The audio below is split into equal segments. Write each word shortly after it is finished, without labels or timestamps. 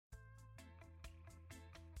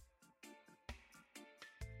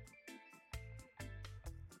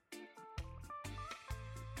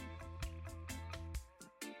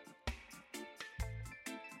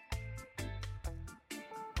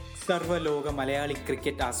സർവ്വലോക Malayali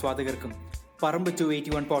cricket ആസ്വാദകർക്കും പറമ്പ്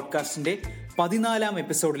 281 പോഡ്കാസ്റ്റിന്റെ 14-ാം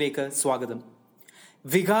എപ്പിസോഡിലേക്ക് സ്വാഗതം.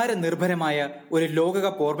 വികാര നിർഭരമായ ഒരു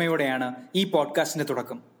ലോകകപ്പ് ഓർമ്മയോടെയാണ് ഈ പോഡ്കാസ്റ്റിന്റെ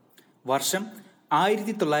തുടക്കം. വർഷം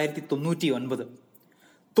 1999.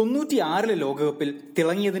 96 ലോകകപ്പിൽ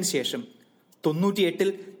തിളങ്ങിയതിനു ശേഷം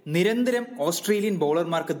 98 നിരന്തരം ഓസ്ട്രേലിയൻ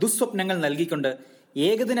ബൗളർമാർക്ക് ദുസ്വപ്നങ്ങൾ നൽകിക്കൊണ്ട്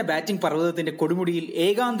ഏകദിന ബാറ്റിംഗ് പർവ്വതത്തിന്റെ കൊടുമുടിയിൽ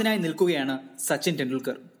ഏകാന്തനായി നിൽക്കുകയാണ് സച്ചിൻ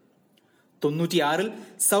ടെണ്ടുൽക്കർ. 96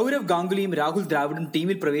 സൗരവ് ഗാംഗുലിയും രാഹുൽ ദ്രാവിഡും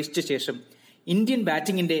ടീമിൽ പ്രവേശിച്ച ശേഷം ഇന്ത്യൻ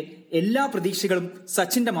ബാറ്റിംഗിന്റെ എല്ലാ പ്രതീക്ഷകളും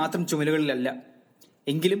സച്ചിന്റെ മാത്രം ചുമലുകളിലല്ല.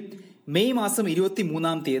 എങ്കിലും മെയ് മാസം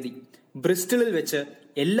 23-ാം തീയതി ബ്രിസ്റ്റളിൽ വെച്ച്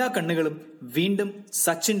എല്ലാ കണ്ണുകളും വീണ്ടും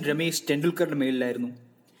സച്ചിൻ രമേശ് ടെണ്ടുൽക്കറുടെ മേലിലായിരുന്നു.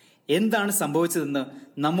 എന്താണ് സംഭവിച്ചതെന്ന്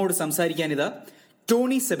നമ്മോട് സംസാരിക്കാനിതാ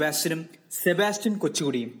ടോണി സെബാസ്റ്റ്യൻ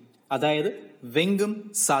കൊച്ചുകുടിയും, അതായത് വെങ്കും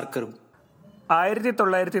സാർക്കറും.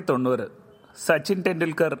 1990 സച്ചിൻ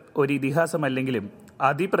ടെണ്ടുൽക്കർ ഒരു ഇതിഹാസമല്ലെങ്കിലും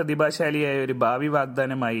അതിപ്രതിഭാശാലിയായ ഒരു ഭാവി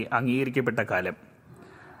വാഗ്ദാനമായി അംഗീകരിക്കപ്പെട്ട കാലം.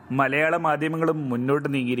 മലയാള മാധ്യമങ്ങളും മുന്നോട്ട്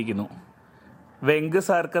നീങ്ങിയിരിക്കുന്നു. വെങ്ക്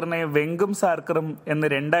സാർക്കറിനെ വെങ്കും സാർക്കറും എന്ന്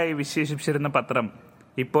രണ്ടായി വിശേഷിപ്പിച്ചിരുന്ന പത്രം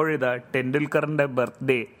ഇപ്പോഴിതാ ടെണ്ടുൽക്കറിന്റെ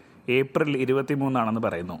ബർത്ത്ഡേ ഏപ്രിൽ 23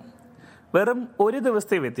 പറയുന്നു. വെറും ഒരു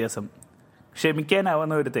ദിവസത്തെ വ്യത്യാസം,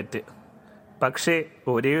 ക്ഷമിക്കാനാവുന്ന ഒരു തെറ്റ്. പക്ഷേ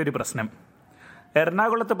ഒരേ ഒരു പ്രശ്നം.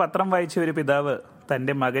 എറണാകുളത്ത് പത്രം വായിച്ച ഒരു പിതാവ്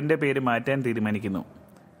തൻ്റെ മകൻ്റെ പേര് മാറ്റാൻ തീരുമാനിക്കുന്നു.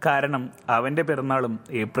 കാരണം അവൻ്റെ പിറന്നാളും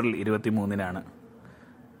ഏപ്രിൽ 23.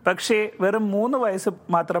 പക്ഷേ വെറും 3 വയസ്സ്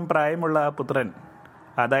മാത്രം പ്രായമുള്ള ആ പുത്രൻ,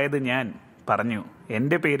 അതായത് ഞാൻ, പറഞ്ഞു,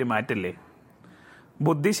 എൻ്റെ പേര് മാറ്റല്ലേ.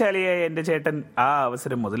 ബുദ്ധിശാലിയായ എൻ്റെ ചേട്ടൻ ആ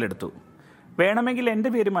അവസരം മുതലെടുത്തു. വേണമെങ്കിൽ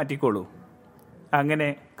എൻ്റെ പേര് മാറ്റിക്കോളൂ. അങ്ങനെ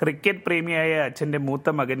ക്രിക്കറ്റ് പ്രേമിയായ അച്ഛൻ്റെ മൂത്ത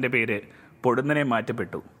മകൻ്റെ പേര് പൊടുന്നനെ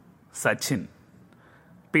മാറ്റപ്പെട്ടു, സച്ചിൻ.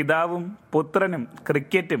 പിതാവും പുത്രനും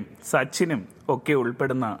ക്രിക്കറ്റും സച്ചിനും ഒക്കെ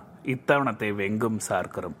ഉൾപ്പെടുന്ന ഇത്തവണത്തെ വെങ്കും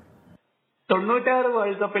സാർക്കറും. 96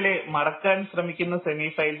 വേൾഡ് കപ്പിലെ മറക്കാൻ ശ്രമിക്കുന്ന സെമി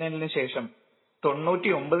ഫൈനലിന് ശേഷം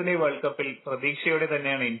 99 വേൾഡ് കപ്പിൽ പ്രതീക്ഷയോടെ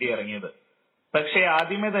തന്നെയാണ് ഇന്ത്യ ഇറങ്ങിയത്. പക്ഷേ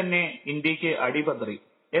ആദ്യമേ തന്നെ ഇന്ത്യക്ക് അടിപതറി.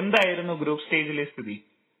 എന്തായിരുന്നു ഗ്രൂപ്പ് സ്റ്റേജിലെ സ്ഥിതി?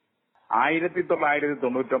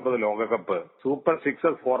 1999 ലോകകപ്പ് സൂപ്പർ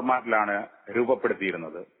 6 ഫോർമാറ്റിലാണ്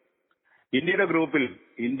രൂപപ്പെടുത്തിയിരുന്നത്. ഇന്ത്യയുടെ ഗ്രൂപ്പിൽ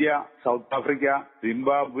India, South Africa,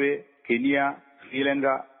 Zimbabwe, Kenya, Sri Lanka,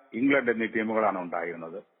 England എന്നീ ടീമുകളാണ്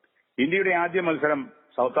ഉണ്ടായിരുന്നത്. ഇന്ത്യയുടെ ആദ്യ മത്സരം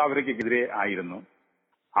സൗത്ത് ആഫ്രിക്കയ്ക്കെതിരെ ആയിരുന്നു.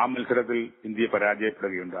 ആ മത്സരത്തിൽ ഇന്ത്യ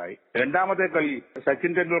പരാജയപ്പെടുകയുണ്ടായി. രണ്ടാമത്തെ കളി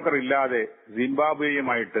സച്ചിൻ ടെണ്ടുൽക്കർ ഇല്ലാതെ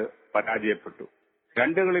സിംബാബ്വേയുമായിട്ട് പരാജയപ്പെട്ടു.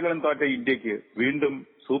 2 കളികളും തോറ്റ ഇന്ത്യക്ക് വീണ്ടും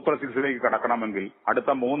സൂപ്പർ 6ലേക്ക് കടക്കണമെങ്കിൽ അടുത്ത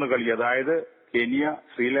 3 കളി, അതായത് കെനിയ,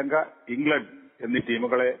 ശ്രീലങ്ക, ഇംഗ്ലണ്ട് എന്നീ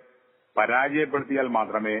ടീമുകളെ പരാജയപ്പെടുത്തിയാൽ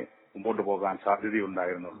മാത്രമേ മുമ്പോട്ട് പോകാൻ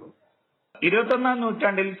സാധ്യതയുണ്ടായിരുന്നുള്ളൂ. 21-ാം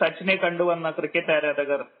നൂറ്റാണ്ടിൽ സച്ചിനെ കണ്ടുവന്ന ക്രിക്കറ്റ്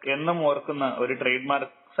ആരാധകർ എന്നും ഓർക്കുന്ന ഒരു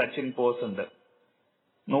ട്രേഡ്മാർക്ക് സച്ചിൻ പോസ് ഉണ്ട്.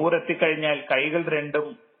 100 എത്തിക്കഴിഞ്ഞാൽ കൈകൾ രണ്ടും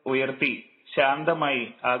ഉയർത്തി ശാന്തമായി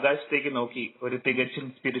ആകാശത്തേക്ക് നോക്കി ഒരു തികച്ചും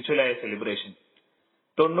സ്പിരിച്വലായ സെലിബ്രേഷൻ.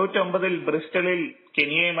 99 ബ്രിസ്റ്റളിൽ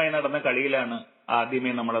കെനിയയുമായി നടന്ന കളിയിലാണ്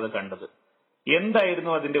ആദ്യമേ നമ്മളത് കണ്ടത്.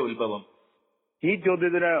 എന്തായിരുന്നു അതിന്റെ ഉത്ഭവം? ഈ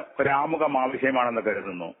ചോദ്യത്തിന് ഒരാമുഖം ആവശ്യമാണെന്ന്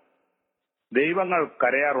കരുതുന്നു. ദൈവങ്ങൾ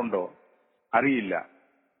കരയാറുണ്ടോ? അറിയില്ല.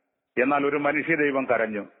 എന്നാൽ ഒരു മനുഷ്യ ദൈവം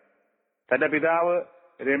കരഞ്ഞു. തന്റെ പിതാവ്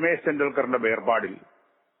രമേശ് ടെണ്ടുൽക്കറിന്റെ വേർപാടിൽ.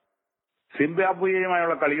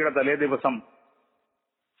 സിംബാബ്വേയുമായുള്ള കളിയുടെ തലേ ദിവസം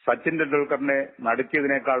സച്ചിൻ ടെണ്ടുൽക്കറിനെ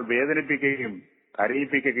നടുക്കിയതിനേക്കാൾ വേദനിപ്പിക്കുകയും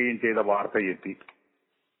കരയിപ്പിക്കുകയും ചെയ്ത വാർത്തയെത്തി.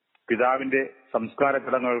 പിതാവിന്റെ സംസ്കാര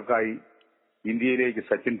ചടങ്ങുകൾക്കായി ഇന്ത്യയിലേക്ക്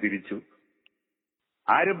സച്ചിൻ തിരിച്ചു.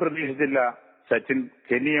 ആരും പ്രതീക്ഷിച്ചില്ല സച്ചിൻ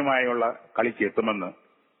കെനിയയുമായുള്ള കളിക്ക് എത്തുമെന്ന്.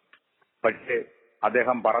 പക്ഷേ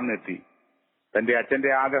അദ്ദേഹം പറന്നെത്തി. തന്റെ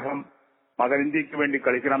അച്ഛന്റെ ആഗ്രഹം മകൻ ഇന്ത്യക്ക് വേണ്ടി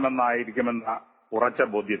കളിക്കണമെന്നായിരിക്കുമെന്ന ഉറച്ച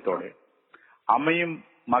ബോധ്യത്തോടെ. അമ്മയും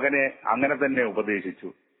മകനെ അങ്ങനെ തന്നെ ഉപദേശിച്ചു.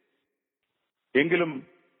 എങ്കിലും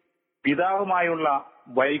പിതാവുമായുള്ള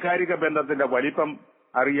വൈകാരിക ബന്ധത്തിന്റെ വലിപ്പം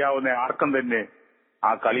അറിയാവുന്ന ആർക്കും തന്നെ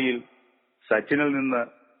ആ കളിയിൽ സച്ചിനിൽ നിന്ന്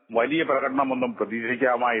വലിയ പ്രകടനമൊന്നും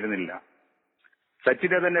പ്രതീക്ഷിക്കാമായിരുന്നില്ല.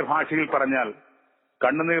 സച്ചിന്റെ തന്നെ ഭാഷയിൽ പറഞ്ഞാൽ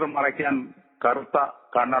കണ്ണുനീർ മറയ്ക്കാൻ കറുത്ത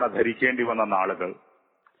കണ്ണട ധരിക്കേണ്ടി വന്ന നാളുകൾ,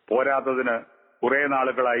 പോരാത്തതിന് കുറെ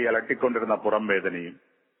നാളുകളായി അലട്ടിക്കൊണ്ടിരുന്ന പുറം വേദനയും.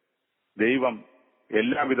 ദൈവം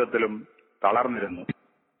എല്ലാവിധത്തിലും തളർന്നിരുന്നു.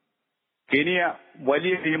 കെനിയ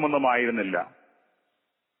വലിയ ടീമൊന്നും ആയിരുന്നില്ല.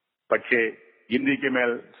 പക്ഷേ ഇന്ത്യക്ക്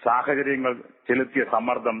മേൽ സാഹചര്യങ്ങൾ ചെലുത്തിയ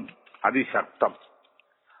സമ്മർദ്ദം അതിശക്തം.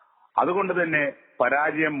 അതുകൊണ്ട് തന്നെ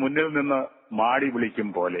പരാജയം മുന്നിൽ നിന്ന് മാടി വിളിക്കും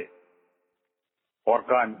പോലെ.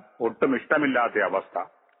 ഓർക്കാൻ ഒട്ടും ഇഷ്ടമില്ലാത്ത അവസ്ഥ.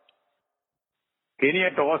 കെനിയ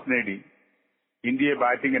ടോസ് നേടി ഇന്ത്യയെ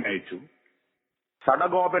ബാറ്റിംഗിന് അയച്ചു.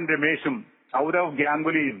 സടഗോപൻ രമേശും സൗരവ്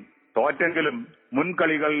ഗാംഗുലിയും തോറ്റെങ്കിലും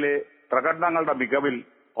മുൻകളികളിലെ പ്രകടനങ്ങളുടെ മികവിൽ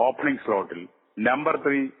ഓപ്പണിംഗ് സ്ലോട്ടിൽ നമ്പർ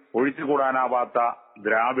 3 ഒഴിച്ചുകൂടാനാവാത്ത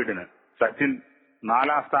ദ്രാവിഡിന് സച്ചിൻ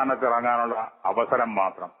 4-ാം സ്ഥാനത്ത് ഇറങ്ങാനുള്ള അവസരം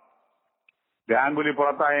മാത്രം. ഗാംഗുലി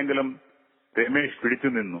പുറത്തായെങ്കിലും രമേശ് പിടിച്ചു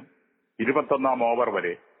നിന്നു 21-ാം ഓവർ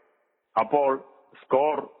വരെ. അപ്പോൾ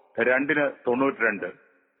സ്കോർ 2-92.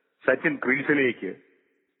 സച്ചിൻ ക്രീസിലേക്ക്.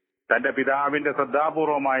 തന്റെ പിതാവിന്റെ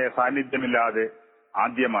ശ്രദ്ധാപൂർവമായ സാന്നിധ്യമില്ലാതെ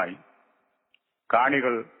ആദ്യമായി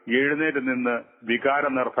കാണികൾ എഴുന്നേറ്റ് നിന്ന്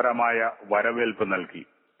വികാരനിർഭരമായ വരവേൽപ്പ് നൽകി.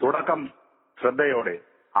 തുടക്കം ശ്രദ്ധയോടെ.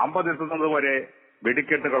 50 എത്തുന്നതുവരെ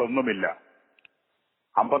വെടിക്കെട്ടുകളൊന്നുമില്ല.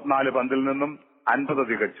 54 പന്തിൽ നിന്നും 50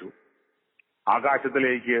 തികച്ചു.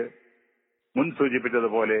 ആകാശത്തിലേക്ക് മുൻ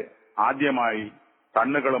സൂചിപ്പിച്ചതുപോലെ ആദ്യമായി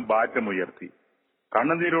കണ്ണുകളും ബാറ്റും ഉയർത്തി.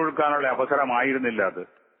 കണ്ണുനീരൊഴുക്കാനുള്ള അവസരമായിരുന്നില്ല അത്.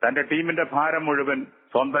 തന്റെ ടീമിന്റെ ഭാരം മുഴുവൻ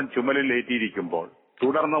സ്വന്തം ചുമലിൽ ഏറ്റിയിരിക്കുമ്പോൾ.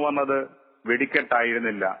 തുടർന്ന് വന്നത്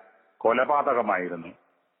വെടിക്കെട്ടായിരുന്നില്ല, കൊലപാതകമായിരുന്നു.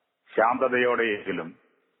 ശാന്തതയോടെയെങ്കിലും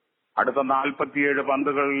അടുത്ത 47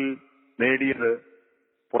 പന്തുകളിൽ നേടിയത്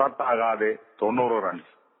പുറത്താകാതെ 90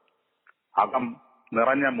 റൺസ്. അകം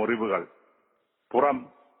നിറഞ്ഞ മുറിവുകൾ, പുറം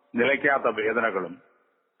നിലയ്ക്കാത്ത വേദനകളും.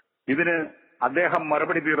 ഇതിന് അദ്ദേഹം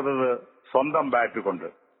മറുപടി തീർത്തത് സ്വന്തം ബാറ്റ് കൊണ്ട്.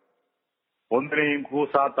 ഒന്നിനെയും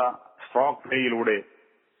കൂസാത്ത സ്ട്രോക്ക് പ്ലേയിലൂടെ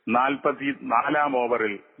 44-ാം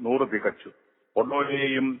ഓവറിൽ 100 തികച്ചു.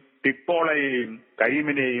 ഒഡോയെയും ടിപ്പോളയെയും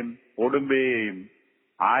കരീമിനെയും ഒടുംബയെയും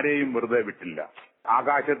ആരെയും വെറുതെ വിട്ടില്ല.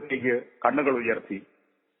 ആകാശത്തേക്ക് കണ്ണുകൾ ഉയർത്തി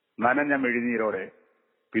നനഞ്ഞ മെഴുനീരോടെ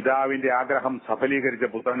പിതാവിന്റെ ആഗ്രഹം സഫലീകരിച്ച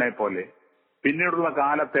പുത്രനെ പോലെ. പിന്നീടുള്ള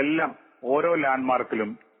കാലത്തെല്ലാം ഓരോ ലാൻഡ്മാർക്കിലും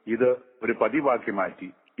ഇത് ഒരു പതിവാക്കി മാറ്റി.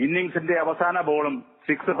 ഇന്നിംഗ്സിന്റെ അവസാന ബോളും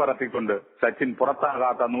 6 പറത്തിക്കൊണ്ട് സച്ചിൻ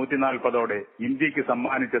പുറത്താകാത്ത 140ഓടെ ഇന്ത്യക്ക്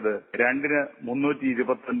സമ്മാനിച്ചത്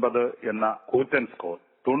 2-329 എന്ന കൂറ്റൻ സ്കോർ.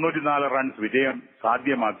 94 റൺസ് വിജയം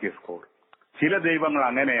സാധ്യമാക്കിയ സ്കോർ. ചില ദൈവങ്ങൾ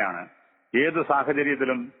അങ്ങനെയാണ്. ഏത്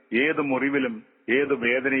സാഹചര്യത്തിലും, ഏത് മുറിവിലും, ഏത്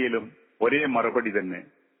വേദനയിലും ഒരേ മറുപടി തന്നെ.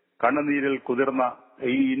 കണ്ണുനീരിൽ കുതിർന്ന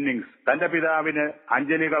ഈ ഇന്നിംഗ്സ് തന്റെ പിതാവിന്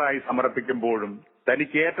അഞ്ജലികളായി സമർപ്പിക്കുമ്പോഴും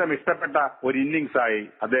തനിക്ക് ഏറ്റവും ഇഷ്ടപ്പെട്ട ഒരു ഇന്നിംഗ്സായി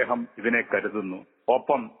അദ്ദേഹം ഇതിനെ കരുതുന്നു.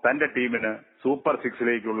 ഒപ്പം തന്റെ ടീമിന് സൂപ്പർ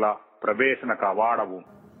 6ലേക്കുള്ള പ്രവേശന കവാടവും.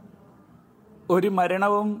 ഒരു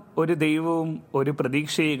മരണവും ഒരു ദൈവവും ഒരു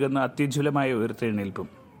പ്രതീക്ഷയേകുന്ന അത്യുജ്വലമായ ഉയർത്തെഴുന്നേൽപ്പും.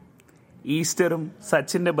 ഈസ്റ്ററും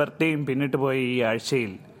സച്ചിന്റെ ബർത്ത്ഡേയും പിന്നിട്ട് പോയ ഈ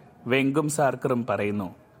ആഴ്ചയിൽ വെങ്കും സാർക്കറും പറയുന്നു,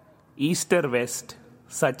 Easter west,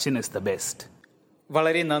 Sachin is the best.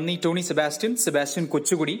 വളരെ നന്ദി ടോണി സെബാസ്റ്റ്യൻ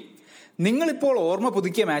കൊച്ചുകുടി. നിങ്ങളിപ്പോൾ ഓർമ്മ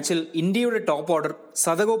പുതുക്കിയ മാച്ചിൽ ഇന്ത്യയുടെ ടോപ്പ് ഓർഡർ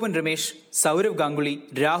സതഗോപൻ രമേശ്, സൗരവ് ഗാംഗുലി,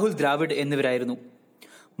 രാഹുൽ ദ്രാവിഡ് എന്നിവരായിരുന്നു.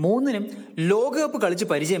 3നും ലോകകപ്പ് കളിച്ച്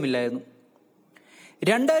പരിചയമില്ലായിരുന്നു.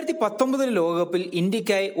 2019 ലോകകപ്പിൽ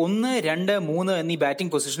ഇന്ത്യക്കായി 1, 2, 3 എന്നീ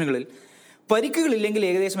ബാറ്റിംഗ് പൊസിഷനുകളിൽ പരിക്കുകളില്ലെങ്കിൽ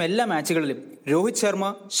ഏകദേശം എല്ലാ മാച്ചുകളിലും രോഹിത് ശർമ്മ,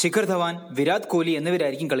 ശിഖർ ധവാൻ, വിരാട് കോഹ്ലി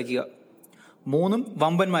എന്നിവരായിരിക്കും കളിക്കുക. 3നും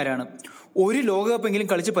വമ്പന്മാരാണ്. ഒരു ലോകകപ്പെങ്കിലും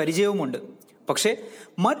കളിച്ച് പരിചയവുമുണ്ട്. പക്ഷേ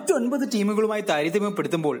മറ്റ് 9 ടീമുകളുമായി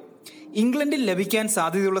താരതമ്യപ്പെടുത്തുമ്പോൾ ഇംഗ്ലണ്ടിൽ ലഭിക്കാൻ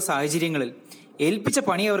സാധ്യതയുള്ള സാഹചര്യങ്ങളിൽ ഏൽപ്പിച്ച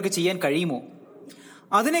പണി അവർക്ക് ചെയ്യാൻ കഴിയുമോ?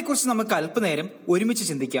 അതിനെക്കുറിച്ച് നമുക്ക് അല്പനേരം ഒരുമിച്ച്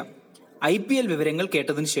ചിന്തിക്കാം. IPL വിവരങ്ങൾ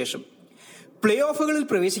കേട്ടതിനു ശേഷം പ്ലേ ഓഫുകളിൽ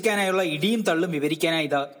പ്രവേശിക്കാനായുള്ള ഇടിയും തള്ളും വിവരിക്കാനായി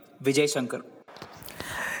ഇതാ വിജയ് ശങ്കർ.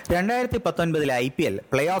 2019 IPL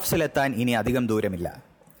പ്ലേ ഓഫ്സിലെത്താൻ ഇനി അധികം ദൂരമില്ല.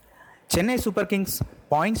 ചെന്നൈ സൂപ്പർ കിങ്സ്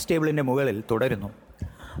പോയിന്റ്സ് ടേബിളിന്റെ മുകളിൽ തുടരുന്നു.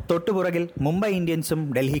 തൊട്ടുപുറകിൽ മുംബൈ ഇന്ത്യൻസും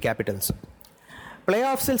ഡൽഹി ക്യാപിറ്റൽസും. പ്ലേ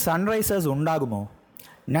ഓഫ്സിൽ സൺറൈസേഴ്സ് ഉണ്ടാകുമോ?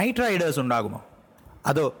 നൈറ്റ് റൈഡേഴ്സ് ഉണ്ടാകുമോ?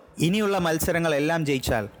 അതോ ഇനിയുള്ള മത്സരങ്ങളെല്ലാം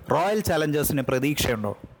ജയിച്ചാൽ റോയൽ ചലഞ്ചേഴ്സിന്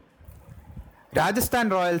പ്രതീക്ഷയുണ്ടോ? രാജസ്ഥാൻ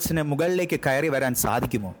റോയൽസിന് മുകളിലേക്ക് കയറി വരാൻ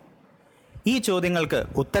സാധിക്കുമോ? ഈ ചോദ്യങ്ങൾക്ക്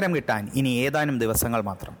ഉത്തരം കിട്ടാൻ ഇനി ഏതാനും ദിവസങ്ങൾ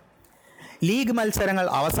മാത്രം. ലീഗ് മത്സരങ്ങൾ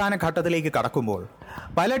അവസാന ഘട്ടത്തിലേക്ക് കടക്കുമ്പോൾ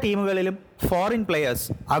പല ടീമുകളിലും ഫോറിൻ പ്ലെയേഴ്സ്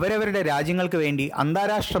അവരവരുടെ രാജ്യങ്ങൾക്ക് വേണ്ടി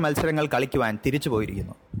അന്താരാഷ്ട്ര മത്സരങ്ങൾ കളിക്കുവാൻ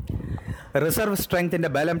തിരിച്ചുപോയിരിക്കുന്നു. റിസർവ് സ്ട്രെങ്തിന്റെ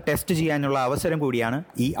ബലം ടെസ്റ്റ് ചെയ്യാനുള്ള അവസരം കൂടിയാണ്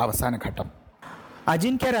ഈ അവസാന ഘട്ടം.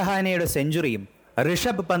 അജിൻക്യ രഹാനെയുടെ സെഞ്ചുറിയും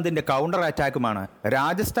ഋഷഭ് പന്തിന്റെ കൗണ്ടർ അറ്റാക്കുമാണ്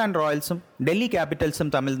രാജസ്ഥാൻ റോയൽസും ഡൽഹി ക്യാപിറ്റൽസും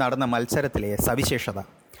തമ്മിൽ നടന്ന മത്സരത്തിലെ സവിശേഷത.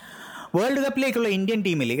 വേൾഡ് കപ്പിലേക്കുള്ള ഇന്ത്യൻ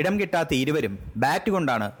ടീമിൽ ഇടം കിട്ടാത്ത ഇരുവരും ബാറ്റ്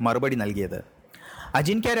കൊണ്ടാണ് മറുപടി നൽകിയത്.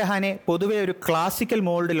 അജിൻക്യ രഹാനെ പൊതുവെ ഒരു ക്ലാസിക്കൽ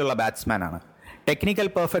മോൾഡിലുള്ള ബാറ്റ്സ്മാനാണ്. ടെക്നിക്കൽ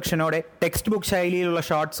പെർഫെക്ഷനോടെ ടെക്സ്റ്റ് ബുക്ക് ശൈലിയിലുള്ള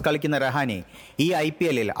ഷോട്ട്സ് കളിക്കുന്ന രഹാനെ ഈ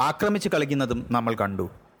IPL ആക്രമിച്ച് കളിക്കുന്നതും നമ്മൾ കണ്ടു.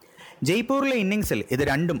 ജയ്പൂരിലെ ഇന്നിംഗ്സിൽ ഇത്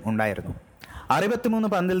രണ്ടും ഉണ്ടായിരുന്നു. 63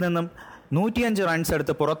 പന്തിൽ നിന്നും 105 റൺസ്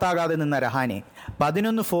എടുത്ത് പുറത്താകാതെ നിന്ന രഹാനെ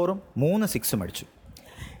 11 4ഉം 3 6ഉം അടിച്ചു.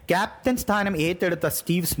 ക്യാപ്റ്റൻ സ്ഥാനം ഏറ്റെടുത്ത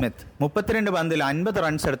സ്റ്റീവ് സ്മിത്ത് 32 പന്തിൽ 50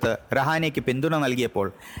 റൺസ് എടുത്ത് രഹാനെയ്ക്ക് പിന്തുണ നൽകിയപ്പോൾ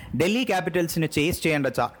ഡൽഹി ക്യാപിറ്റൽസിന് ചേസ് ചെയ്യേണ്ട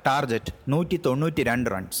ടാർഗറ്റ് 192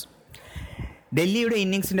 റൺസ്. ഡൽഹിയുടെ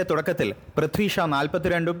ഇന്നിംഗ്സിന്റെ തുടക്കത്തിൽ പൃഥ്വി ഷാ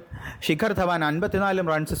 42ഉം ശിഖർ ധവാൻ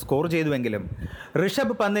 54 റൺസ് സ്കോർ ചെയ്തുവെങ്കിലും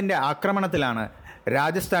ഋഷഭ് പന്തിന്റെ ആക്രമണത്തിലാണ്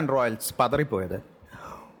രാജസ്ഥാൻ റോയൽസ് പതറിപ്പോയത്.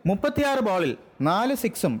 36 ബോളിൽ 4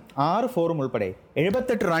 6ഉം 6 4ഉം ഉൾപ്പെടെ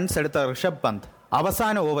 78 റൺസ് എടുത്ത ഋഷഭ് പന്ത്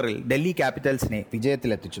അവസാന ഓവറിൽ ഡൽഹി ക്യാപിറ്റൽസിനെ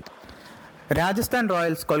വിജയത്തിലെത്തിച്ചു. രാജസ്ഥാൻ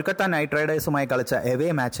റോയൽസ് കൊൽക്കത്ത നൈറ്റ് റൈഡേഴ്സുമായി കളിച്ച എവേ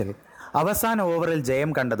മാച്ചിൽ അവസാന ഓവറിൽ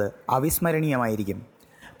ജയം കണ്ടത് അവിസ്മരണീയമായിരിക്കും.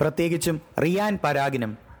 പ്രത്യേകിച്ചും റിയാൻ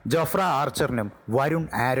പരാഗിനും ജോഫ്ര ആർച്ചറിനും വരുൺ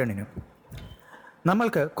ആരോണിനും.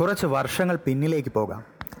 നമ്മൾക്ക് കുറച്ച് വർഷങ്ങൾ പിന്നിലേക്ക് പോകാം.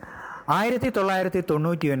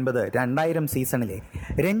 1999-2000 സീസണിലെ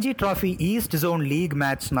Ranji trophy east zone league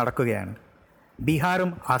match നടക്കുകയാണ്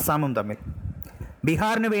ബീഹാറും ആസാമും തമ്മിൽ.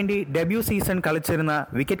 ബീഹാറിന് വേണ്ടി ഡെബ്യൂ സീസൺ കളിച്ചിരുന്ന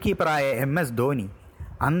വിക്കറ്റ് കീപ്പറായ MS ധോനി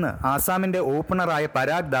അന്ന് ആസാമിൻ്റെ ഓപ്പണറായ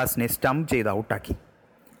പരാഗ് ദാസിനെ സ്റ്റംപ് ചെയ്ത് ഔട്ടാക്കി.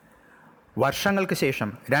 വർഷങ്ങൾക്ക് ശേഷം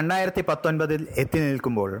 2019 എത്തി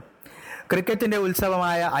നിൽക്കുമ്പോൾ ക്രിക്കറ്റിൻ്റെ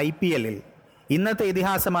ഉത്സവമായ IPL ഇന്നത്തെ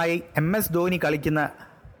ഇതിഹാസമായി MS ധോനി കളിക്കുന്ന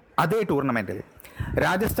അതേ ടൂർണമെൻറ്റിൽ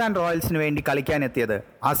രാജസ്ഥാൻ റോയൽസിന് വേണ്ടി കളിക്കാനെത്തിയത്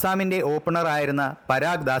അസാമിൻ്റെ ഓപ്പണറായിരുന്ന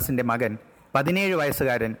പരാഗ് ദാസിൻ്റെ മകൻ 17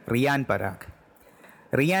 വയസ്സുകാരൻ റിയാൻ പരാഗ്.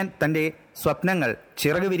 റിയാൻ തൻ്റെ സ്വപ്നങ്ങൾ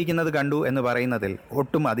ചിറക് വിരിക്കുന്നത് കണ്ടു എന്ന് പറയുന്നതിൽ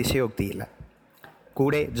ഒട്ടും അതിശയോക്തിയില്ല.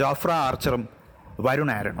 കൂടെ ജോഫ്ര ആർച്ചറും വരുൺ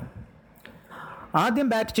ആരോണും. ആദ്യം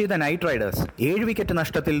ബാറ്റ് ചെയ്ത നൈറ്റ് റൈഡേഴ്സ് 7 വിക്കറ്റ്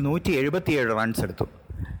നഷ്ടത്തിൽ 177 റൺസ് എടുത്തു.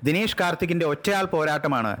 ദിനേശ് കാർത്തിക്കിൻ്റെ ഒറ്റയാൾ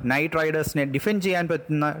പോരാട്ടമാണ് നൈറ്റ് റൈഡേഴ്സിനെ ഡിഫെൻഡ് ചെയ്യാൻ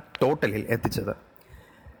പറ്റുന്ന ടോട്ടലിൽ എത്തിച്ചത്.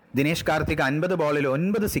 ദിനേശ് കാർത്തിക് 50 ബോളിൽ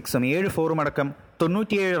 9 സിക്സും 7 ഫോറും അടക്കം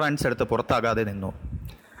 97 റൺസ് എടുത്ത് പുറത്താകാതെ നിന്നു.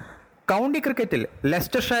 കൗണ്ടി ക്രിക്കറ്റിൽ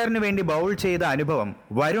ലെസ്റ്റർഷയറിന് വേണ്ടി ബൗൾ ചെയ്ത അനുഭവം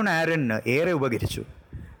വരുൺ ആരോണിന് ഏറെ ഉപകരിച്ചു.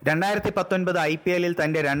 2019 IPL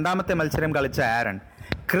തൻ്റെ രണ്ടാമത്തെ മത്സരം കളിച്ച ആരോൺ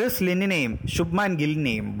ക്രിസ് ലിന്നിനെയും ശുഭ്മാൻ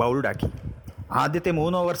ഗില്ലിനെയും ബൗൾഡാക്കി. ആദ്യത്തെ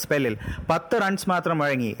 3 ഓവർ സ്പെല്ലിൽ 10 റൺസ് മാത്രം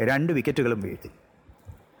വഴങ്ങി 2 വിക്കറ്റുകളും വീഴ്ത്തി.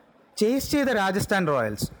 ചേസ് ചെയ്ത രാജസ്ഥാൻ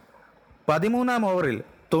റോയൽസ് 13-ാം ഓവറിൽ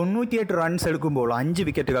 98 റൺസ് എടുക്കുമ്പോൾ 5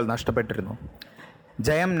 വിക്കറ്റുകൾ നഷ്ടപ്പെട്ടിരുന്നു.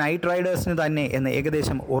 ജയം നൈറ്റ് റൈഡേഴ്സിന് തന്നെ എന്ന്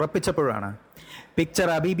ഏകദേശം ഉറപ്പിച്ചപ്പോഴാണ് പിക്ചർ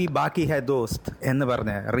അബീബി ബാക്കി ഹെ ദോസ്ത് എന്ന്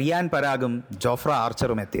പറഞ്ഞ് റിയാൻ പരാഗും ജോഫ്ര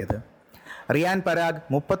ആർച്ചറും എത്തിയത്. റിയാൻ പരാഗ്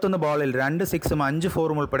 31 ബോളിൽ 2 സിക്സും 5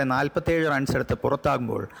 ഫോറും ഉൾപ്പെടെ 47 റൺസ് എടുത്ത്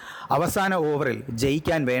പുറത്താകുമ്പോൾ അവസാന ഓവറിൽ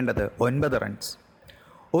ജയിക്കാൻ വേണ്ടത് 9 റൺസ്.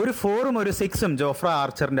 ഒരു ഫോറും ഒരു സിക്സും ജോഫ്ര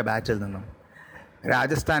ആർച്ചറിൻ്റെ ബാറ്റിൽ നിന്നും.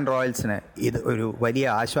 രാജസ്ഥാൻ റോയൽസിന് ഇത് ഒരു വലിയ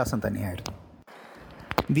ആശ്വാസം തന്നെയായിരുന്നു.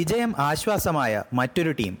 വിജയം ആശ്വാസമായ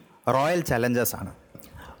മറ്റൊരു ടീം റോയൽ ചലഞ്ചേഴ്സാണ്.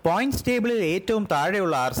 പോയിന്റ്സ് ടേബിളിൽ ഏറ്റവും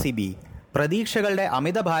താഴെയുള്ള RCB പ്രതീക്ഷകളുടെ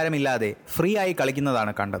അമിതഭാരമില്ലാതെ ഫ്രീ ആയി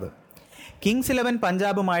കളിക്കുന്നതാണ് കണ്ടത്. കിങ്സ് 11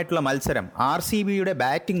 പഞ്ചാബുമായിട്ടുള്ള മത്സരം RCBയുടെ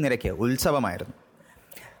ബാറ്റിംഗ് നിരയ്ക്ക് ഉത്സവമായിരുന്നു.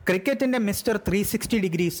 ക്രിക്കറ്റിൻ്റെ മിസ്റ്റർ 360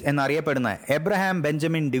 ഡിഗ്രീസ് എന്നറിയപ്പെടുന്ന എബ്രഹാം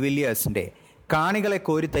ബെഞ്ചമിൻ ഡിവില്ലിയേഴ്സിൻ്റെ കാണികളെ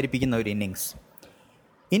കോരിത്തരിപ്പിക്കുന്ന ഒരു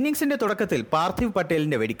ഇന്നിങ്സിൻ്റെ തുടക്കത്തിൽ പാർത്ഥിവ്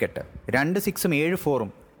പട്ടേലിൻ്റെ വെടിക്കെട്ട് 2 സിക്സും 7 ഫോറും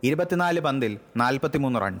 24 പന്തിൽ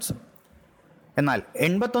 43 റൺസും. എന്നാൽ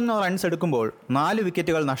 81 റൺസ് എടുക്കുമ്പോൾ 4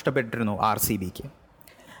 വിക്കറ്റുകൾ നഷ്ടപ്പെട്ടിരുന്നു RCBക്ക്.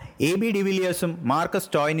 AB ഡിവിലിയേഴ്സും മാർക്കസ്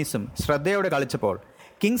സ്റ്റോയ്നിസും ശ്രദ്ധയോടെ കളിച്ചപ്പോൾ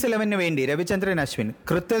കിങ്സ് 11 വേണ്ടി രവിചന്ദ്രൻ അശ്വിൻ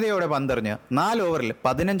കൃത്യതയോടെ പന്തെറിഞ്ഞ് 4 ഓവറിൽ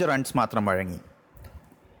 15 റൺസ് മാത്രം വഴങ്ങി.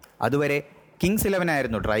 അതുവരെ കിങ്സ് 11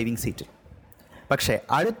 ആയിരുന്നു ഡ്രൈവിംഗ് സീറ്റിൽ. പക്ഷേ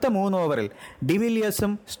അടുത്ത 3 ഓവറിൽ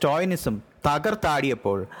ഡിവിലിയേഴ്സും സ്റ്റോയ്നിസും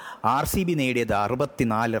തകർത്താടിയപ്പോൾ RCB നേടിയത്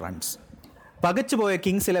 64 റൺസ്. പകച്ചുപോയ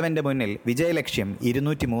കിങ്സ് 11 മുന്നിൽ വിജയലക്ഷ്യം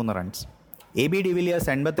 203 റൺസ്. AB ഡിവിലിയേഴ്സ്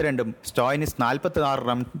 82ഉം സ്റ്റോയ്നിസ് 46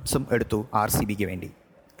 റൺസും എടുത്തു RCBക്ക് വേണ്ടി.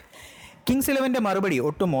 കിങ്സ് 11 മറുപടി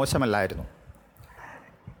ഒട്ടും മോശമല്ലായിരുന്നു.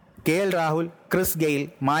 KL Rahul, Chris Gayle,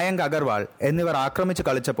 Mayank Agarwal എന്നിവർ ആക്രമിച്ച്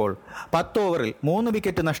കളിച്ചപ്പോൾ 10 ഓവറിൽ 3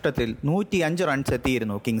 വിക്കറ്റ് നഷ്ടത്തിൽ 105 റൺസ്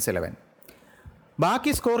എത്തിയിരുന്നു കിങ്സ് 11.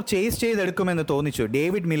 ബാക്കി score chase ചെയ്തെടുക്കുമെന്ന് തോന്നിച്ചു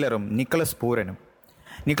David മില്ലറും Nicholas പൂരനും.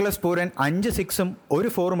 Nicholas Pooran 5 സിക്സും 1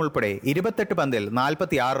 ഫോറും ഉൾപ്പെടെ 28 പന്തിൽ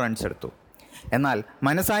 46 റൺസ് എടുത്തു. എന്നാൽ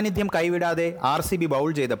മനസാന്നിധ്യം കൈവിടാതെ RCB ബൗൾ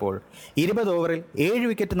ചെയ്തപ്പോൾ 20 ഓവറിൽ 7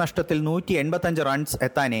 വിക്കറ്റ് നഷ്ടത്തിൽ 185 റൺസ്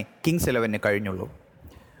എത്താനേ കിങ്സ് 11 കഴിഞ്ഞുള്ളൂ.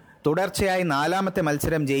 തുടർച്ചയായി 4ാമത്തെ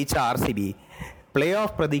മത്സരം ജയിച്ച RCB പ്ലേ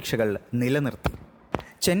ഓഫ് പ്രതീക്ഷകൾ നിലനിർത്തി.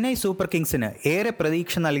 ചെന്നൈ സൂപ്പർ കിങ്സിന് ഏറെ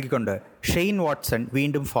പ്രതീക്ഷ നൽകിക്കൊണ്ട് ഷെയ്ൻ വാട്സൺ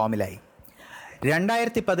വീണ്ടും ഫോമിലായി.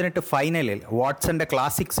 2018 ഫൈനലിൽ വാട്സന്റെ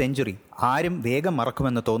ക്ലാസിക് സെഞ്ചുറി ആരും വേഗം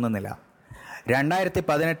മറക്കുമെന്ന് തോന്നുന്നില്ല.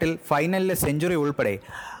 2018 ഫൈനലിലെ സെഞ്ചുറി ഉൾപ്പെടെ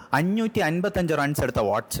 555 റൺസ് എടുത്ത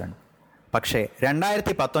വാട്സൺ പക്ഷേ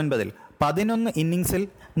 2019 11 ഇന്നിങ്സിൽ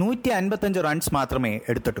 155 റൺസ് മാത്രമേ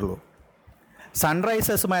എടുത്തിട്ടുള്ളൂ.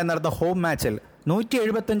 സൺറൈസേഴ്സുമായി നടന്ന ഹോം മാച്ചിൽ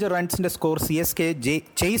 175 റൺസിൻ്റെ സ്കോർ CSK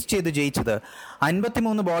ചേസ് ചെയ്ത് ജയിച്ചത്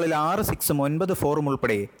 53 ബോളിൽ 6 സിക്സും 9 ഫോറും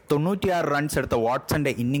ഉൾപ്പെടെ 96 റൺസ് എടുത്ത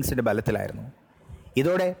വാട്സന്റെ ഇന്നിങ്സിൻ്റെ ബലത്തിലായിരുന്നു.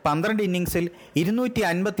 ഇതോടെ 12 ഇന്നിങ്സിൽ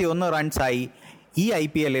 251 റൺസായി ഈ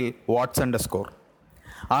IPL വാട്സന്റെ സ്കോർ.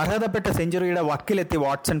 അർഹതപ്പെട്ട സെഞ്ചുറിയുടെ വക്കിലെത്തി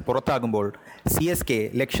വാട്സൺ പുറത്താകുമ്പോൾ CSK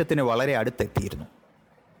ലക്ഷ്യത്തിന് വളരെ അടുത്തെത്തിയിരുന്നു.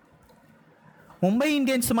 മുംബൈ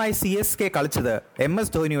ഇന്ത്യൻസുമായി CSK കളിച്ചത് MS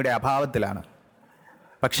ധോനിയുടെ അഭാവത്തിലാണ്.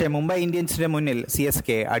 പക്ഷേ മുംബൈ ഇന്ത്യൻസിന് മുന്നിൽ CSK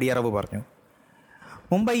അടിയറവ് പറഞ്ഞു.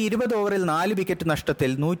 മുംബൈ 20 ഓവറിൽ 4 വിക്കറ്റ്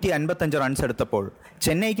നഷ്ടത്തിൽ 155 റൺസ് എടുത്തപ്പോൾ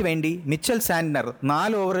ചെന്നൈക്ക് വേണ്ടി മിച്ചൽ സാന്റ്നർ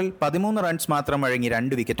 4 ഓവറിൽ 13 റൺസ് മാത്രം വഴങ്ങി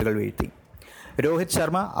 2 വിക്കറ്റുകൾ വീഴ്ത്തി. രോഹിത്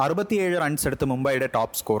ശർമ്മ 67 റൺസ് എടുത്ത് മുംബൈയുടെ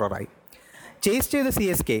ടോപ്പ് സ്കോററായി. ചേസ് ചെയ്ത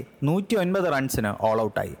CSK 109 റൺസിന് ഓൾ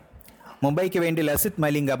ഔട്ടായി. മുംബൈക്ക് വേണ്ടി ലസിത്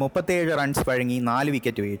മലിംഗ 37 റൺസ് വഴങ്ങി 4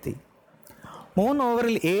 വിക്കറ്റ് വീഴ്ത്തി. 3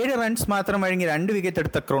 ഓവറിൽ 7 റൺസ് മാത്രം വഴങ്ങി 2 വിക്കറ്റ്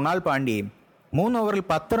എടുത്ത കൃണാൽ പാണ്ഡ്യയും 3 ഓവറിൽ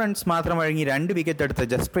 10 റൺസ് മാത്രം വഴങ്ങി 2 വിക്കറ്റ് എടുത്ത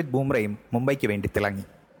ജസ്പ്രീത് ബുംറയും മുംബൈക്ക് വേണ്ടി തിളങ്ങി.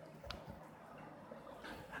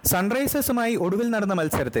 സൺറൈസേഴ്സുമായി ഒടുവിൽ നടന്ന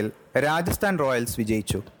മത്സരത്തിൽ രാജസ്ഥാൻ റോയൽസ്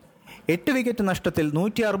വിജയിച്ചു. 8 വിക്കറ്റ് നഷ്ടത്തിൽ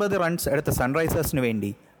 160 റൺസ് എടുത്ത സൺറൈസേഴ്സിന്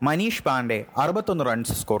വേണ്ടി മനീഷ് പാണ്ഡെ 61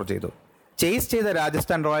 റൺസ് സ്കോർ ചെയ്തു. ചേസ് ചെയ്ത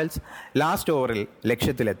രാജസ്ഥാൻ റോയൽസ് ലാസ്റ്റ് ഓവറിൽ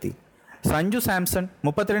ലക്ഷ്യത്തിലെത്തി. സഞ്ജു സാംസൺ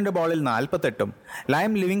 32 ബോളിൽ 48ഉം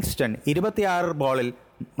ലൈം ലിവിങ്സ്റ്റൺ 26 ബോളിൽ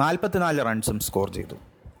 44 റൺസും സ്കോർ ചെയ്തു.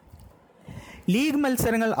 ലീഗ്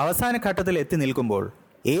മത്സരങ്ങൾ അവസാന ഘട്ടത്തിൽ എത്തി നിൽക്കുമ്പോൾ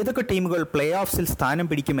ഏതൊക്കെ ടീമുകൾ പ്ലേ ഓഫ്സിൽ സ്ഥാനം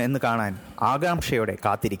പിടിക്കുമെന്ന് കാണാൻ ആകാംക്ഷയോടെ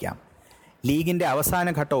കാത്തിരിക്കാം. ലീഗിന്റെ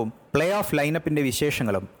അവസാന ഘട്ടവും പ്ലേ ഓഫ് ലൈനപ്പിന്റെ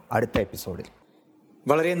വിശേഷങ്ങളും അടുത്ത എപ്പിസോഡിൽ.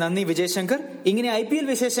 വളരെ നന്ദി വിജയശങ്കർ. ഇങ്ങനെ IPL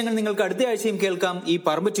വിശേഷങ്ങൾ നിങ്ങൾക്ക് അടുത്ത ആഴ്ചയും കേൾക്കാം ഈ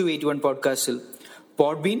പർബ 281 പോഡ്കാസ്റ്റിൽ.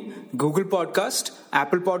 പോഡ്ബീൻ, Google podcast,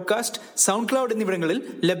 apple podcast, sound cloud എന്നിവിടങ്ങളിൽ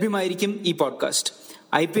ലഭ്യമായിരിക്കും ഈ പോഡ്കാസ്റ്റ്.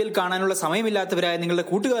 IPL കാണാനുള്ള സമയമില്ലാത്തവരായ നിങ്ങളുടെ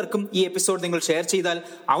കൂട്ടുകാർക്കും ഈ എപ്പിസോഡ് നിങ്ങൾ ഷെയർ ചെയ്താൽ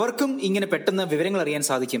അവർക്കും ഇങ്ങനെ പെട്ടെന്ന് വിവരങ്ങൾ അറിയാൻ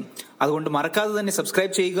സാധിക്കും. അതുകൊണ്ട് മറക്കാതെ തന്നെ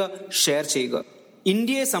സബ്സ്ക്രൈബ് ചെയ്യുക, ഷെയർ ചെയ്യുക.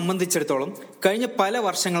 ഇന്ത്യയെ സംബന്ധിച്ചിടത്തോളം കഴിഞ്ഞ പല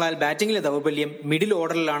വർഷങ്ങളാൽ ബാറ്റിംഗിലെ ദൗർബല്യം മിഡിൽ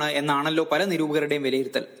ഓർഡറിലാണ് എന്നാണല്ലോ പല നിരൂപകരുടെയും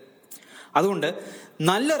വിലയിരുത്തൽ. അതുകൊണ്ട്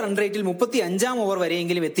നല്ല റൺ റേറ്റിൽ 35-ാം ഓവർ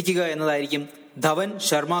വരെയെങ്കിലും എത്തിക്കുക എന്നതായിരിക്കും ധവൻ,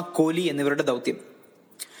 ശർമ്മ, കോഹ്ലി എന്നിവരുടെ ദൗത്യം.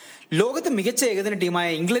 ലോകത്തെ മികച്ച ഏകദിന ടീമായ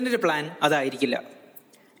ഇംഗ്ലണ്ടിന്റെ plan അതായിരിക്കില്ല.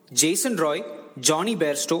 Jason Roy, Jonny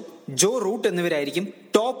Bairstow, Joe Root എന്നിവരായിരിക്കും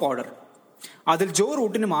ടോപ്പ് ഓർഡർ. അതിൽ ജോ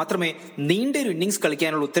റൂട്ടിന് മാത്രമേ നീണ്ടൊരു ഇന്നിംഗ്സ്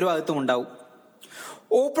കളിക്കാനുള്ള ഉത്തരവാദിത്വം ഉണ്ടാവൂ.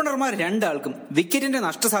 ഓപ്പണർമാർ 2 ആൾക്കും വിക്കറ്റിന്റെ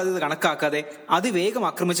നഷ്ടസാധ്യത കണക്കാക്കാതെ അതിവേഗം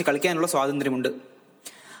ആക്രമിച്ച് കളിക്കാനുള്ള സ്വാതന്ത്ര്യമുണ്ട്.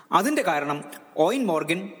 അതിന്റെ കാരണം Eoin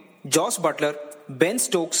Morgan, Jos Buttler, Ben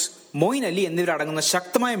Stokes, Moeen Ali എന്നിവരടങ്ങുന്ന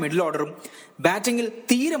ശക്തമായ മിഡിൽ ഓർഡറും ബാറ്റിംഗിൽ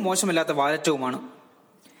തീരെ മോശമല്ലാത്ത വാലറ്റവുമാണ്.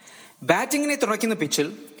 ബാറ്റിംഗിനെ തുണയ്ക്കുന്ന പിച്ചിൽ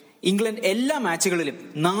ഇംഗ്ലണ്ട് എല്ലാ മാച്ചുകളിലും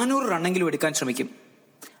 400 റണ്ണെങ്കിലും എടുക്കാൻ ശ്രമിക്കും.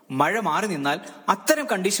 മഴ മാറി നിന്നാൽ അത്തരം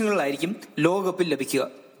കണ്ടീഷനുകളായിരിക്കും ലോകകപ്പിൽ ലഭിക്കുക.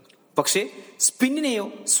 പക്ഷേ സ്പിന്നിനെയോ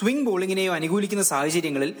സ്വിംഗ് ബോളിങ്ങിനെയോ അനുകൂലിക്കുന്ന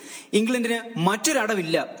സാഹചര്യങ്ങളിൽ ഇംഗ്ലണ്ടിന്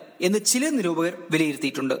മറ്റൊരടവില്ല എന്ന് ചില നിരൂപകർ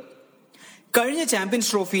വിലയിരുത്തിയിട്ടുണ്ട്. കഴിഞ്ഞ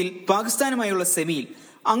ചാമ്പ്യൻസ് ട്രോഫിയിൽ പാകിസ്ഥാനുമായുള്ള സെമിയിൽ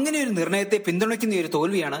അങ്ങനെ ഒരു നിർണയത്തെ പിന്തുണയ്ക്കുന്ന ഒരു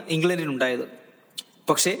തോൽവിയാണ് ഇംഗ്ലണ്ടിനുണ്ടായത്.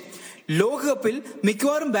 പക്ഷേ ലോകകപ്പിൽ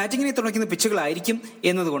മിക്കവാറും ബാറ്റിംഗിനെ തുണയ്ക്കുന്ന പിച്ചുകളായിരിക്കും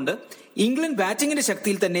എന്നതുകൊണ്ട് ഇംഗ്ലണ്ട് ബാറ്റിംഗിന്റെ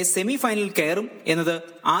ശക്തിയിൽ തന്നെ സെമി ഫൈനലിൽ കയറും എന്നത്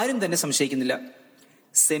ആരും തന്നെ സംശയിക്കുന്നില്ല.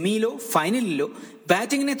 സെമിയിലോ ഫൈനലിലോ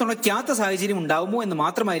ബാറ്റിംഗിനെ തുണയ്ക്കാത്ത സാഹചര്യം ഉണ്ടാവുമോ എന്ന്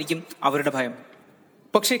മാത്രമായിരിക്കും അവരുടെ ഭയം.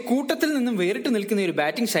 പക്ഷേ കൂട്ടത്തിൽ നിന്നും വേറിട്ട് നിൽക്കുന്ന ഒരു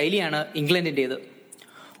ബാറ്റിംഗ് ശൈലിയാണ് ഇംഗ്ലണ്ടിന്റേത്.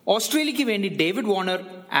 ഓസ്ട്രേലിയക്ക് വേണ്ടി David Warner,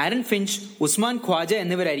 ആരൻ Finch, Usman Khwaja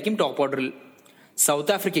എന്നിവരായിരിക്കും top ഓർഡറിൽ.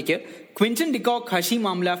 South ആഫ്രിക്കയ്ക്ക് Quinton de Kock, Hashim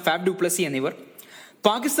amla, fab Du Plessis എന്നിവർ.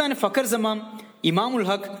 പാകിസ്ഥാന് ഫഖർ സമാം, ഇമാം ഉൽ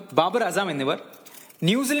ഹഖ്, ബാബർ അസാം എന്നിവർ.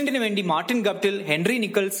 ന്യൂസിലൻഡിന് വേണ്ടി Martin Guptill, Henry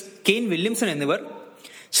നിക്കൽസ്, Kane Williamson എന്നിവർ.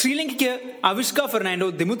 ശ്രീലങ്കയ്ക്ക് അവിഷ്ക ഫെർണാണ്ടോ,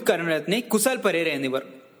 ദിമുത് കരുണരത്നെ, കുസാൽ പരേര എന്നിവർ.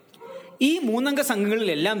 ഈ 3 അംഗ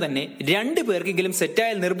സംഘങ്ങളിലെല്ലാം തന്നെ 2 പേർക്കെങ്കിലും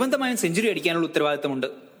സെറ്റായാൽ നിർബന്ധമായും സെഞ്ചുറി അടിക്കാനുള്ള ഉത്തരവാദിത്തമുണ്ട്.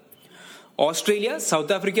 ഓസ്ട്രേലിയ,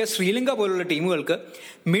 സൗത്ത് ആഫ്രിക്ക, ശ്രീലങ്ക പോലുള്ള ടീമുകൾക്ക്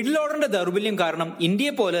മിഡിൽ ഓർഡറിന്റെ ദൗർബല്യം കാരണം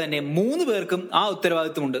ഇന്ത്യയെ പോലെ തന്നെ 3 പേർക്കും ആ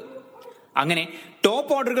ഉത്തരവാദിത്തമുണ്ട്. അങ്ങനെ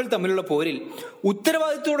ടോപ്പ് ഓർഡറുകൾ തമ്മിലുള്ള പോരിൽ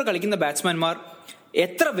ഉത്തരവാദിത്തത്തോടെ കളിക്കുന്ന ബാറ്റ്സ്മാൻമാർ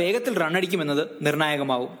എത്ര വേഗത്തിൽ റണ്ണടിക്കുമെന്നത്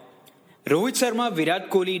നിർണായകമാവും. Rohit Sharma, Virat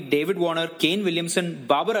Kohli, David Warner, Kane Williamson,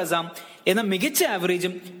 Babur Assam എന്ന മികച്ച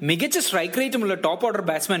ആവറേജും മികച്ച സ്ട്രൈക്ക് റേറ്റുമുള്ള ടോപ്പ് ഓർഡർ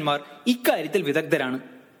ബാറ്റ്സ്മാൻമാർ ഇക്കാര്യത്തിൽ വിദഗ്ധരാണ്.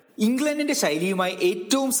 ഇംഗ്ലണ്ടിന്റെ ശൈലിയുമായി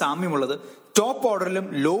ഏറ്റവും സാമ്യമുള്ളത് ടോപ്പ് ഓർഡറിലും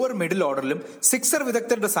ലോവർ മിഡിൽ ഓർഡറിലും സിക്സർ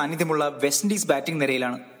വിദഗ്ധരുടെ സാന്നിധ്യമുള്ള വെസ്റ്റ് ഇൻഡീസ് ബാറ്റിംഗ്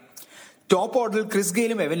നിരയിലാണ്. ടോപ്പ് ഓർഡറിൽ ക്രിസ്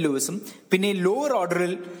ഗെയിലും എവൻ ലൂയിസും, പിന്നെ ലോവർ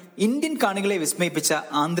ഓർഡറിൽ ഇന്ത്യൻ കാണികളെ വിസ്മയിപ്പിച്ച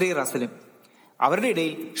ആന്ദ്രെ റസലും. അവരുടെ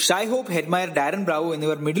ഇടയിൽ Shai hope, Hetmyer, Darren Bravo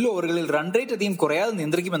എന്നിവർ മിഡിൽ ഓവറുകളിൽ റൺ റേറ്റ് അധികം കുറയാതെ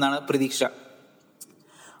നിയന്ത്രിക്കുമെന്നാണ് പ്രതീക്ഷ.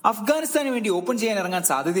 അഫ്ഗാനിസ്ഥാന് വേണ്ടി ഓപ്പൺ ചെയ്യാൻ ഇറങ്ങാൻ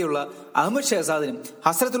സാധ്യതയുള്ള അഹമ്മദ് ഷഹസാദിനും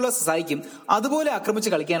ഹസ്രത്തുള്ള സസായിക്കും അതുപോലെ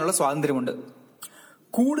ആക്രമിച്ച് കളിക്കാനുള്ള സ്വാതന്ത്ര്യമുണ്ട്.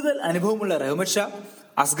 കൂടുതൽ അനുഭവമുള്ള റഹ്മദ് ഷാ,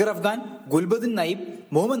 അസ്ഗർ അഫ്ഗാൻ, ഗുൽബദിൻ നയിബ്,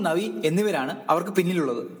 മുഹമ്മദ് നവി എന്നിവരാണ് അവർക്ക്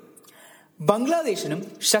പിന്നിലുള്ളത്. ബംഗ്ലാദേശിനും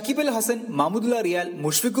ഷക്കീബ് അൽ ഹസൻ, മഹ്മുദുള്ള റിയാൽ,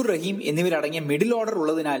 മുഷ്ഫിഖുർ റഹീം എന്നിവരടങ്ങിയ മിഡിൽ ഓർഡർ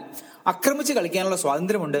ഉള്ളതിനാൽ ആക്രമിച്ച് കളിക്കാനുള്ള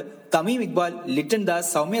സ്വാതന്ത്ര്യമുണ്ട് തമീം ഇക്ബാൽ, ലിറ്റൻ ദാസ്,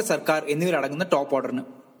 സൗമ്യ സർക്കാർ എന്നിവരടങ്ങുന്ന ടോപ്പ് ഓർഡറിന്.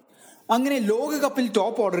 അങ്ങനെ ലോകകപ്പിൽ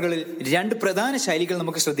ടോപ്പ് ഓർഡറുകളിൽ 2 പ്രധാന ശൈലികൾ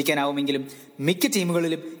നമുക്ക് ശ്രദ്ധിക്കാനാവുമെങ്കിലും മിക്ക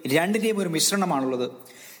ടീമുകളിലും 2ന്റെയും ഒരു മിശ്രണമാണുള്ളത്.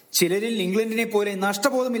 ചിലരിൽ ഇംഗ്ലണ്ടിനെ പോലെ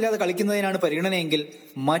നഷ്ടബോധമില്ലാതെ കളിക്കുന്നതിനാണ് പരിഗണനയെങ്കിൽ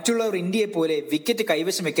മറ്റുള്ളവർ ഇന്ത്യയെ പോലെ വിക്കറ്റ്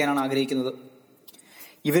കൈവശം വെക്കാനാണ് ആഗ്രഹിക്കുന്നത്.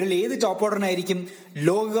 ഇവരിൽ ഏത് ടോപ്പ് ഓർഡറിനായിരിക്കും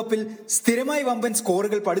ലോകകപ്പിൽ സ്ഥിരമായി വമ്പൻ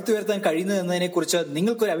സ്കോറുകൾ പടുത്തുയർത്താൻ കഴിയുന്നത് എന്നതിനെ കുറിച്ച്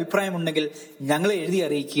നിങ്ങൾക്കൊരു അഭിപ്രായമുണ്ടെങ്കിൽ ഞങ്ങളെ എഴുതി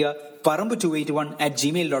അറിയിക്കുക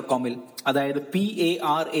parambു281@gmail.com, അതായത്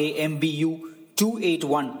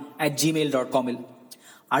PARAMBU281@gmail.com.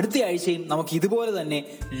 അടുത്ത ആഴ്ചയും നമുക്ക് ഇതുപോലെ തന്നെ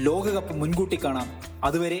ലോകകപ്പ് മുൻകൂട്ടി കാണാം.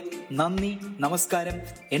 അതുവരെ നന്ദി, നമസ്കാരം.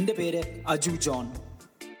 എന്റെ പേര് അജു ജോൺ.